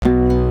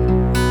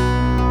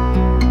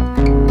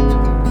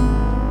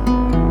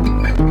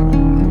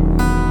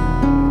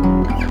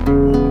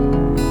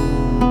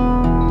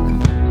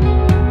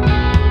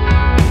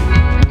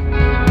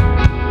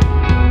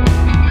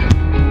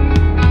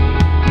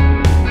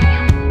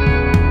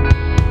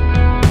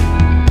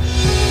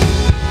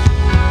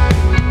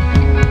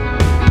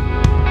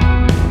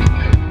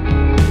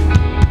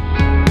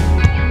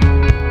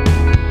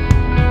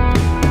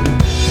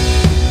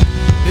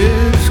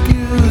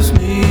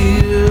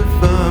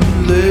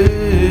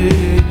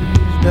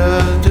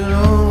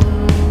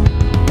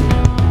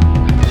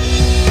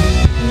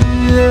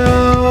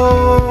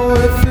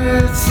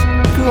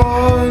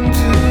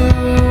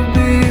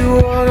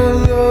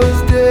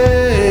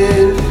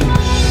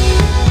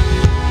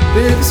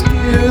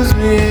Excuse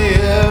me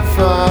if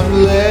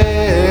I'm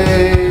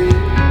late.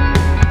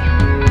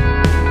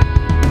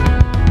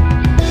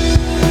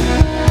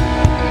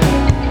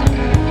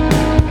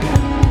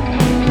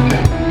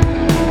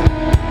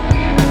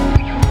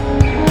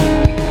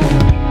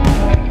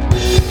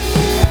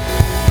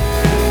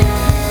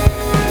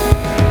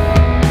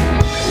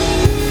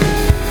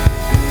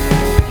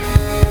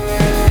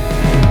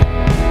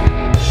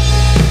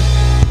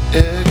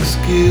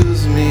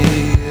 Excuse me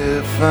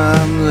if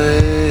I'm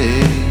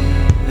late.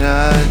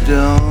 I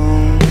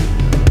don't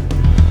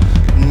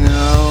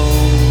know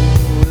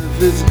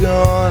if it's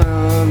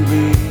gonna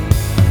be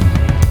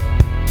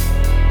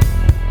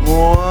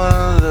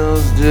one of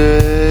those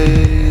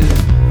days.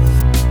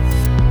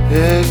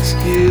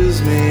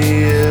 Excuse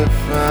me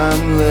if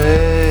I'm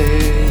late.